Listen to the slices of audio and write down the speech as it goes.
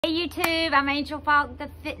Hey YouTube, I'm Angel Falk, the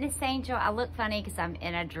fitness angel. I look funny because I'm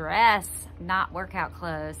in a dress, not workout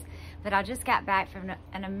clothes. But I just got back from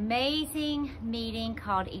an amazing meeting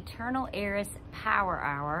called Eternal Heiress Power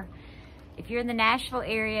Hour. If you're in the Nashville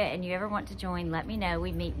area and you ever want to join, let me know.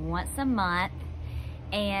 We meet once a month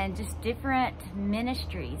and just different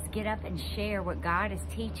ministries get up and share what God is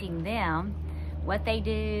teaching them, what they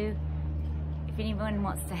do. If anyone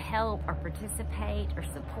wants to help or participate or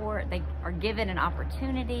support, they are given an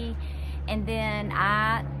opportunity. And then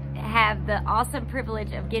I have the awesome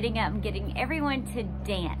privilege of getting up and getting everyone to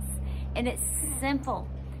dance. And it's simple.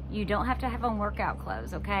 You don't have to have on workout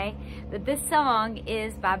clothes, okay? But this song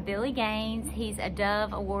is by Billy Gaines. He's a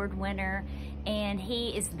Dove Award winner, and he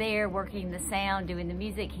is there working the sound, doing the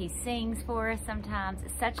music. He sings for us sometimes.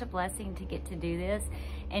 It's such a blessing to get to do this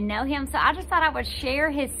and know him. So I just thought I would share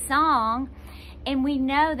his song. And we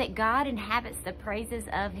know that God inhabits the praises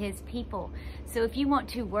of his people. So if you want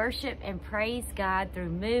to worship and praise God through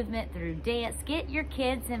movement, through dance, get your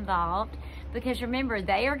kids involved. Because remember,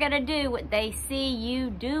 they are going to do what they see you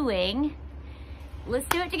doing. Let's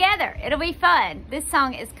do it together. It'll be fun. This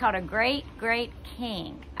song is called A Great, Great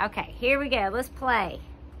King. Okay, here we go. Let's play.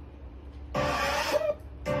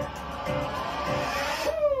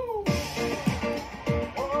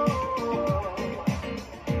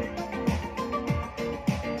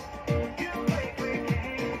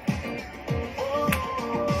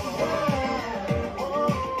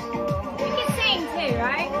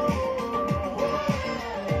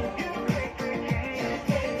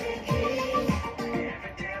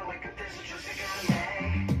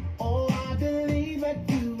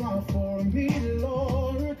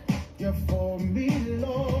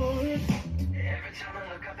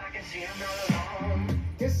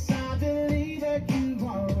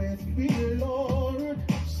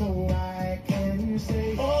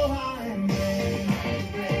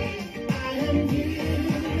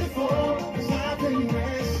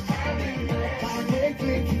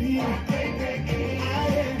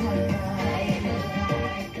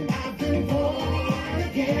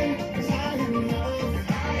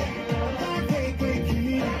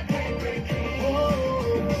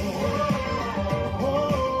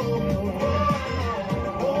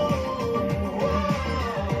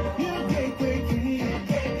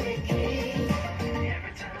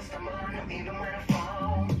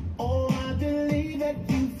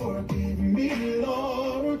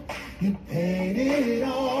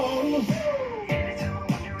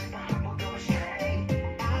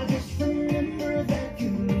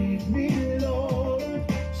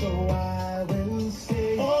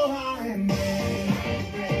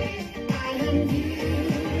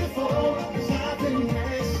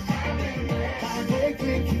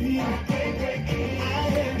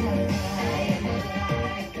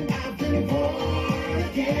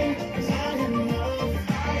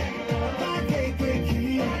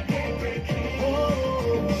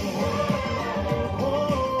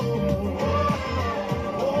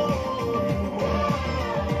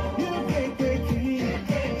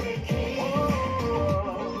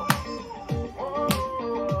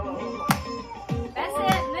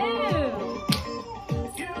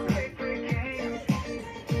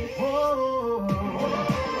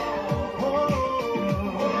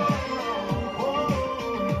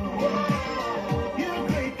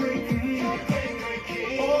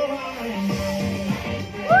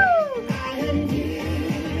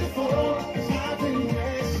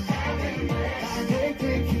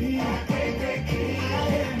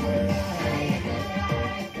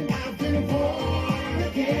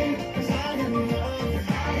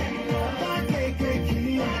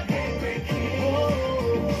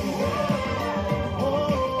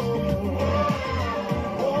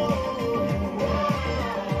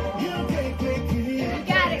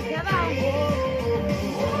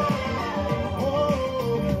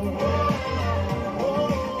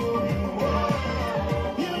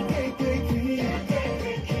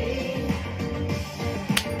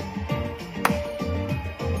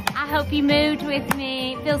 Hope you moved with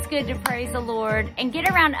me. It feels good to praise the Lord and get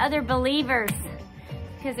around other believers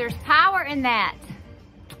because there's power in that.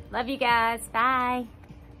 Love you guys. Bye.